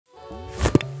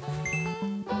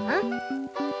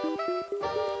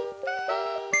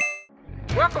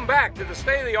Welcome back to the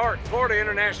state-of-the-art Florida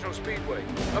International Speedway,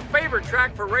 a favorite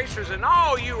track for racers and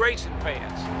all you racing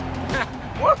fans.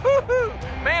 Woohoo!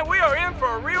 Man, we are in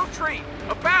for a real treat.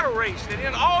 A battle race that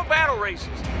in all battle races,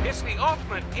 it's the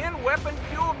ultimate in-weapon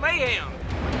fueled mayhem.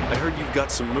 I heard you've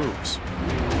got some moves.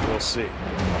 We'll see.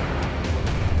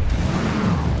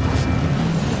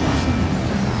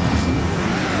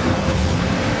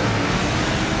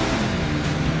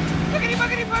 Boogity,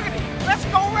 boogity, boogity! Let's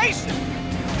go racing!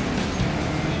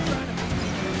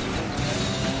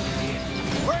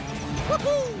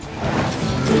 Woohoo!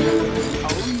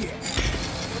 Oh yeah!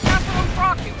 Look out for those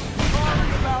rockets!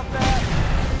 Sorry about that.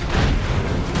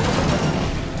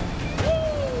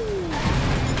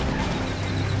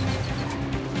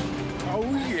 Oh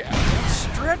yeah, that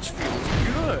stretch feels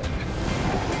good.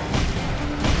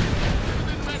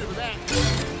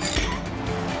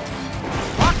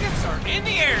 Rockets are in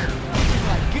the air!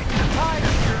 Like getting your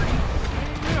tires dirty.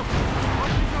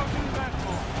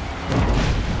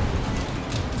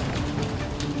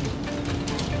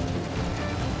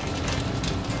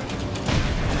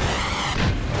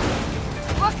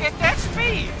 Look at that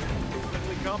speed!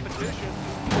 Competition.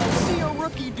 Let's see a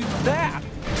rookie do that.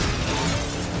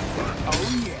 Oh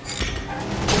yeah.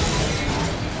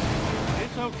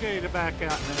 It's okay to back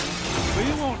out now. We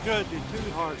won't judge you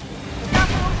too harshly. Look out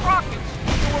for those rockets!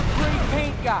 You're a great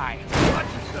paint guy.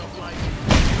 Watch yourself, like.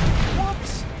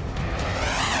 Whoops.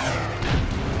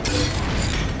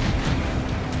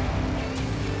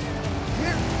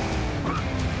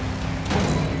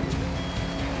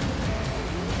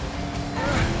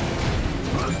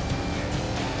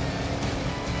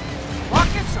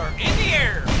 Rockets are in the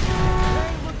air!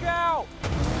 Hey, look out!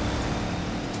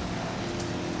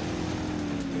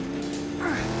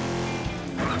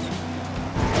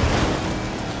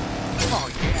 Oh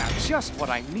yeah, just what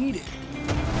I needed.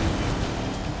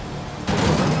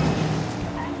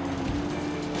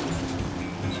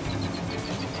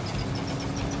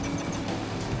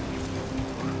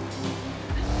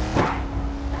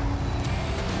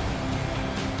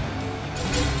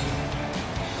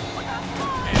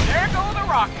 And there go the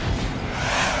rockets!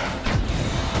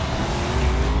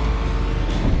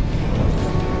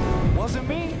 Wasn't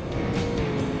me.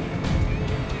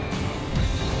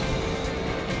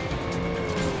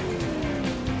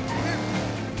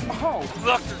 Oh,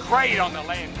 Looked great on the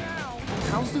land.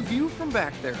 how's the view from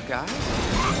back there, guys?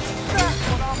 That's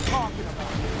what I'm talking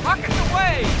about. Rockets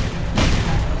away!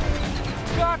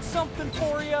 Got something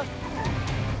for you.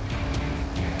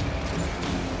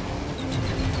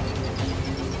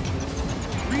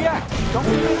 React. Don't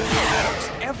think it works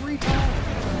every time.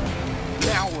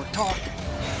 Now we're talking.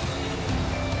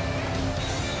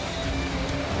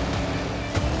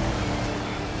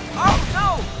 Oh no!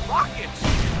 Rockets!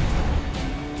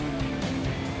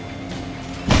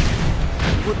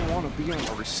 Wouldn't want to be on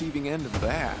the receiving end of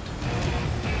that.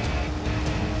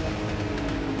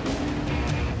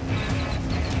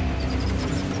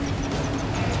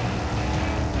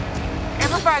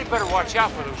 Everybody better watch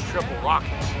out for those triple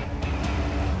rockets.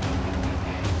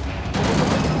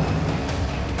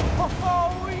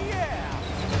 Oh yeah!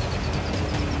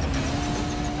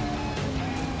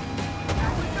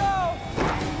 Here we go!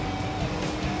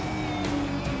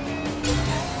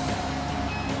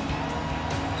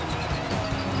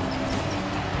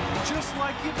 Just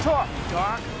like you taught me,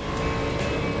 Doc.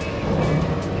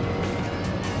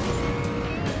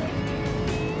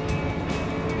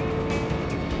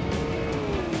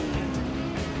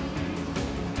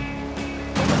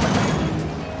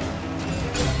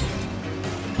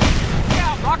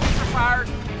 Yeah, rockets are fired.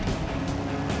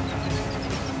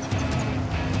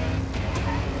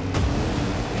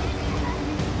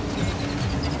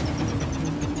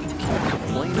 Can't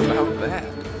complain about that.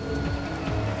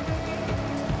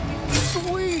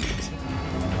 Sweet!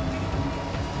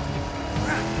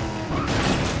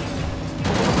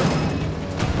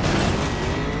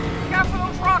 Look out for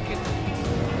those rockets.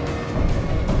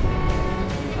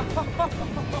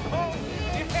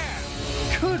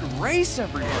 Yeah! Good race,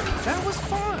 everybody. That was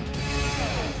fun.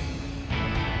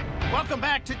 Welcome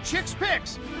back to Chick's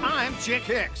Picks. I'm Chick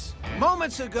Hicks.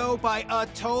 Moments ago, by a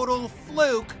total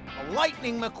fluke,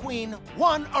 Lightning McQueen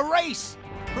won a race,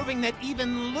 proving that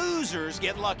even losers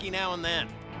get lucky now and then.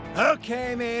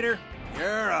 Okay, Mater,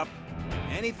 you're up.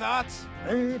 Any thoughts?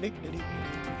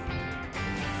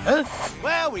 Huh?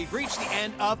 Well, we've reached the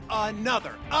end of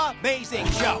another amazing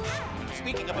show.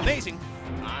 Speaking of amazing,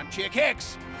 I'm Chick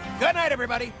Hicks. Good night,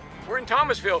 everybody. We're in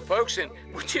Thomasville, folks, and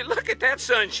would you look at that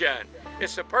sunshine?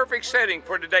 It's the perfect setting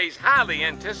for today's highly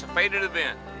anticipated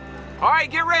event. All right,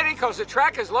 get ready, because the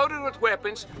track is loaded with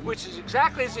weapons, which is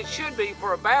exactly as it should be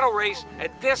for a battle race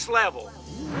at this level.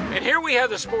 And here we have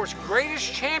the sport's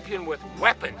greatest champion with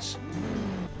weapons.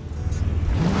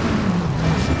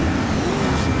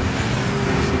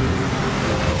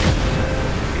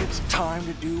 It's time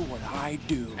to do what I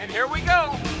do. And here we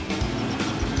go.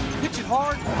 Pitch it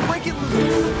hard, break it loose.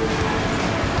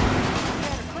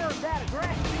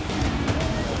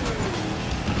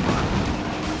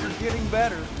 You're getting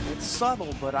better. It's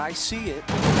subtle, but I see it.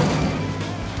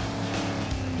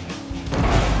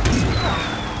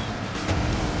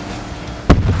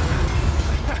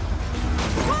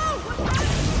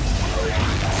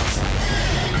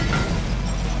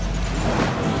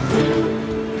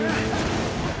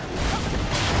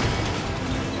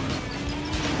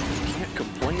 Can't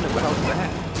complain about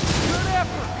that. Good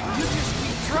effort. You just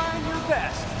keep trying your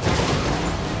best.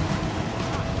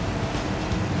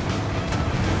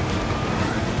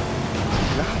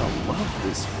 Gotta love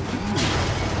this feeling.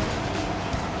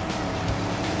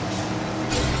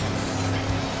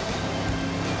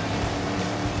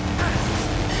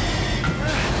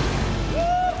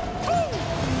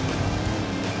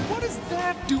 What is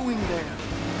that doing there?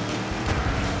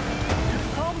 Here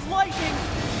comes lightning.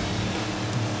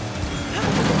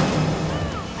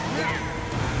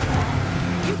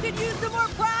 You could use some more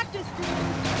practice, dude.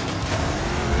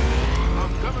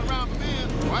 I'm coming around the bend.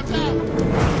 Watch out.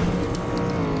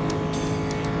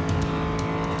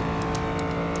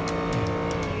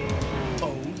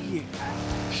 Oh yeah,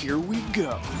 here we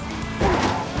go.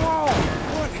 Whoa,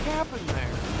 what happened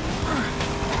there?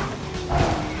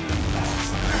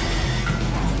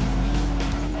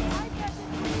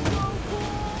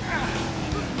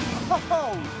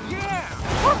 Oh yeah!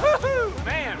 Woohoo!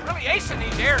 Man, really acing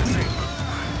these air tricks.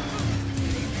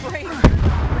 Great.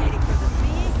 Ready for the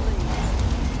big league.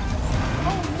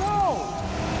 Oh no!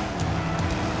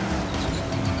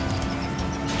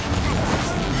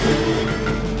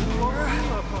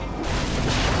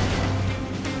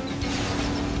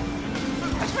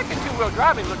 I was thinking two-wheel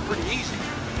driving looked pretty easy.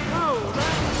 Oh,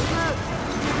 that's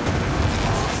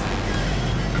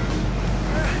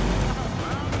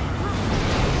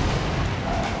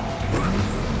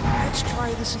Let's try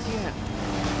this again.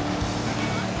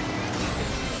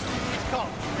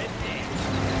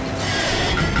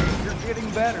 You're getting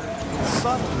better. It's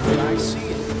subtle, but I see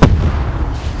it.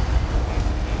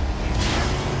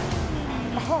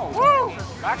 Oh, Woo!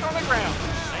 Back on the ground,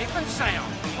 safe and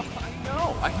sound. I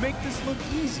know. I make this look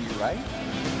easy, right?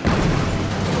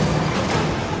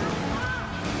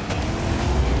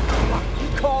 You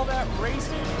call that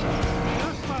racing?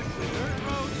 just like the dirt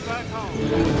roads back home.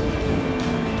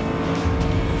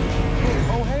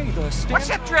 Oh, hey, the stand. What's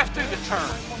that drift through the turn?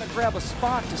 I want to grab a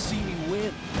spot to see me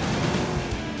win.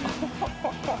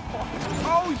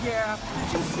 Oh, yeah.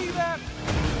 Did you see that?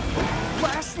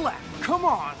 Last lap. Come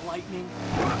on, Lightning.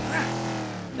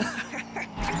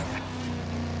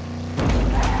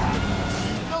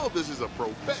 No, this is a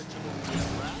professional.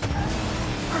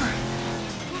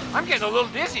 I'm getting a little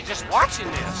dizzy just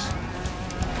watching this.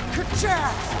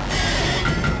 Ka-chow!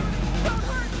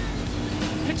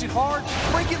 Pitch it hard,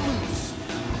 break it loose.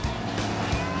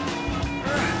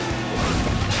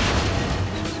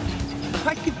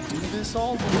 I could do this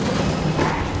all day.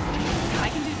 I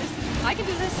can do this. I can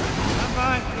do this. I'm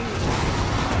fine.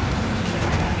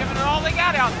 Giving it all they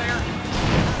got out there.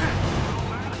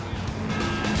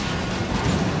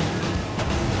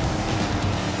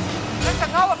 That's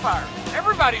a nullifier.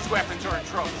 Everybody's weapons are in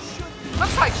trouble.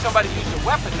 Looks like somebody used a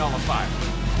weapon nullifier.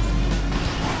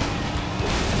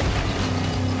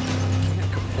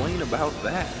 Can't complain about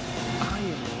that. I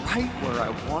am right where I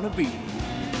want to be.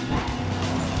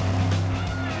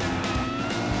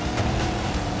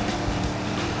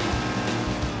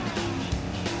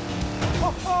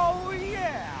 Oh,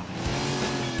 yeah!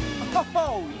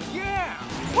 Oh, yeah!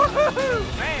 Woohoo!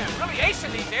 Man, really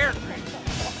acing these air tricks.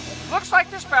 Looks like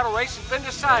this battle race has been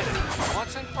decided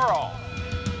once and for all.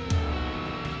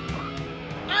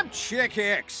 I'm Chick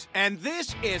Hicks, and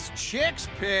this is Chick's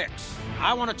Picks.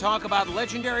 I want to talk about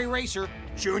legendary racer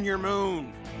Junior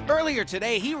Moon. Earlier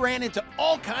today, he ran into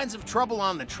all kinds of trouble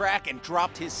on the track and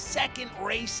dropped his second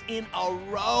race in a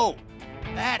row.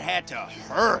 That had to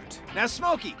hurt. Now,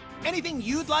 Smokey, anything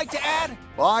you'd like to add?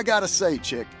 Well, I gotta say,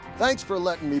 Chick, thanks for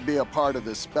letting me be a part of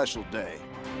this special day.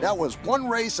 That was one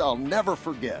race I'll never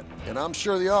forget, and I'm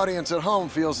sure the audience at home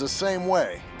feels the same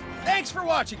way. Thanks for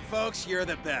watching, folks. You're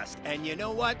the best. And you know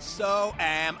what? So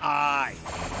am I.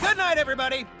 Good night,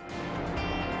 everybody.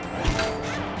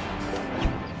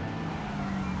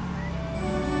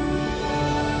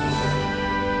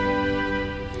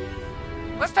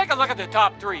 Let's take a look at the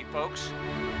top three, folks.